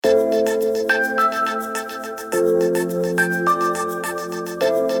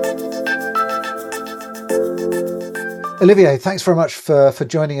Olivier, thanks very much for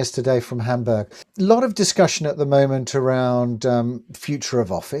joining us today from Hamburg. A lot of discussion at the moment around future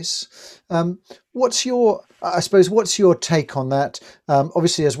of office. What's your take on that?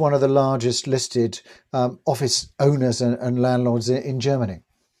 Obviously, as one of the largest listed office owners and landlords in Germany.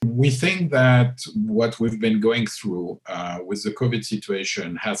 We think that what we've been going through with the COVID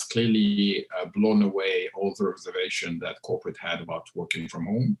situation has clearly blown away all the reservation that corporate had about working from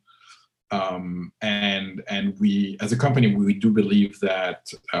home. And we, as a company, we do believe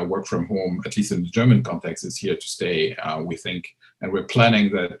that work from home, at least in the German context, is here to stay. We think, and we're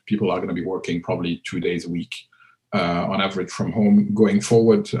planning that people are going to be working probably 2 days a week on average from home going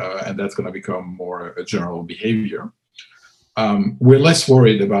forward, and that's going to become more a general behavior. We're less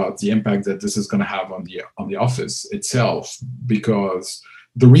worried about the impact that this is going to have on the office itself, because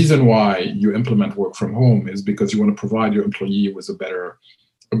the reason why you implement work from home is because you want to provide your employee with a better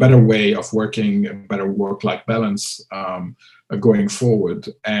way of working, a better work-life balance going forward.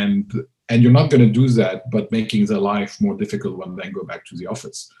 And you're not going to do that but making their life more difficult when they go back to the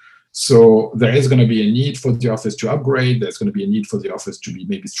office. So there is going to be a need for the office to upgrade. There's going to be a need for the office to be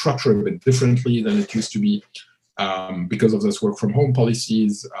maybe structured a bit differently than it used to be because of this work from home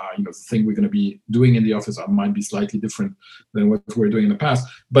policies. The thing we're going to be doing in the office might be slightly different than what we're doing in the past.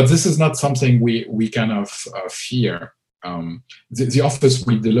 But this is not something we kind of fear. The office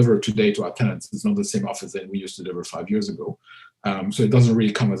we deliver today to our tenants is not the same office that we used to deliver 5 years ago. So it doesn't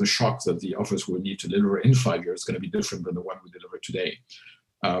really come as a shock that the office we'll need to deliver in 5 years is going to be different than the one we deliver today.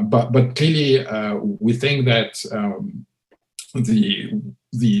 But clearly, we think that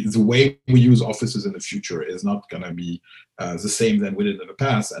the way we use offices in the future is not going to be the same than we did in the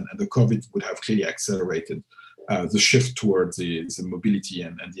past, and the COVID would have clearly accelerated the shift towards the mobility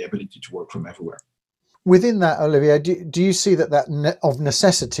and the ability to work from everywhere. Within that, Olivier, do you see that of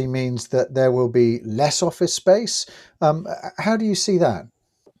necessity means that there will be less office space? How do you see that?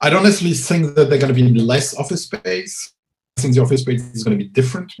 I don't necessarily think that there's going to be less office space. I think the office space is going to be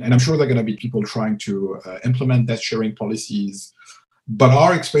different. And I'm sure there are going to be people trying to implement desk sharing policies. But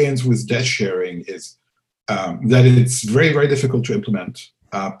our experience with desk sharing is that it's very, very difficult to implement.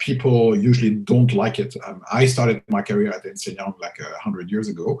 People usually don't like it. I started my career at Ernst & Young like 100 years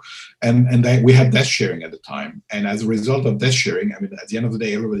ago, and we had desk sharing at the time. And as a result of desk sharing, at the end of the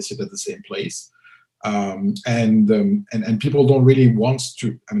day, everybody sits at the same place, and people don't really want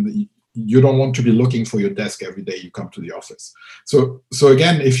to. You don't want to be looking for your desk every day you come to the office. So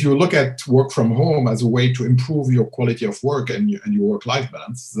again, if you look at work from home as a way to improve your quality of work and your work-life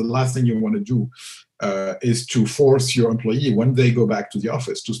balance, the last thing you want to do is to force your employee, when they go back to the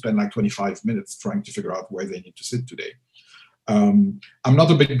office, to spend like 25 minutes trying to figure out where they need to sit today. I'm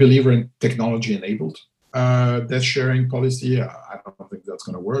not a big believer in technology-enabled desk sharing policy. I don't think that's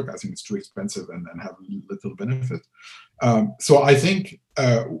going to work. I think it's too expensive and have little benefit. So I think,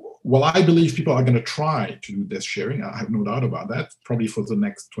 I believe people are going to try to do desk sharing. I have no doubt about that. Probably for the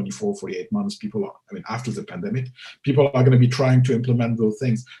next 24, 48 months, after the pandemic, people are going to be trying to implement those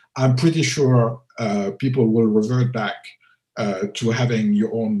things. I'm pretty sure people will revert back to having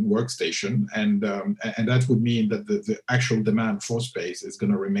your own workstation, and that would mean that the actual demand for space is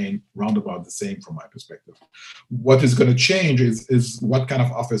going to remain roundabout the same from my perspective. What is going to change is what kind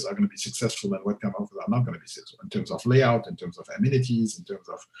of office are going to be successful and what kind of office are not going to be successful in terms of layout, in terms of amenities, in terms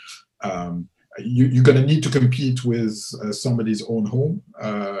of you're going to need to compete with somebody's own home,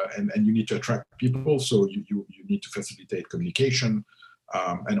 and you need to attract people, so you need to facilitate communication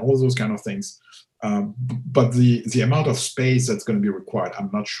and all those kind of things. But the amount of space that's going to be required, I'm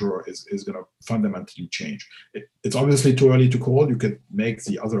not sure is going to fundamentally change. It's obviously too early to call. You could make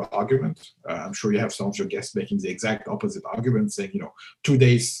the other argument. I'm sure you have some of your guests making the exact opposite argument, saying, 2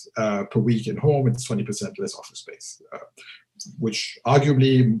 days per week at home, it's 20% less office space, which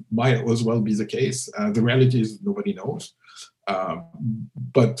arguably might as well be the case. The reality is nobody knows.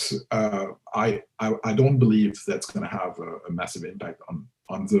 But I don't believe that's going to have a massive impact on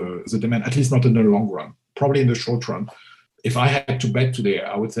the demand, at least not in the long run. Probably in the short run, if I had to bet today,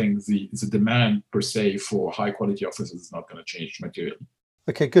 I would think the demand per se for high quality offices is not going to change materially.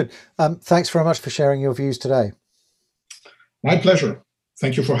 Okay, good. Thanks very much for sharing your views today. My pleasure.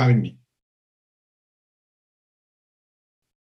 Thank you for having me.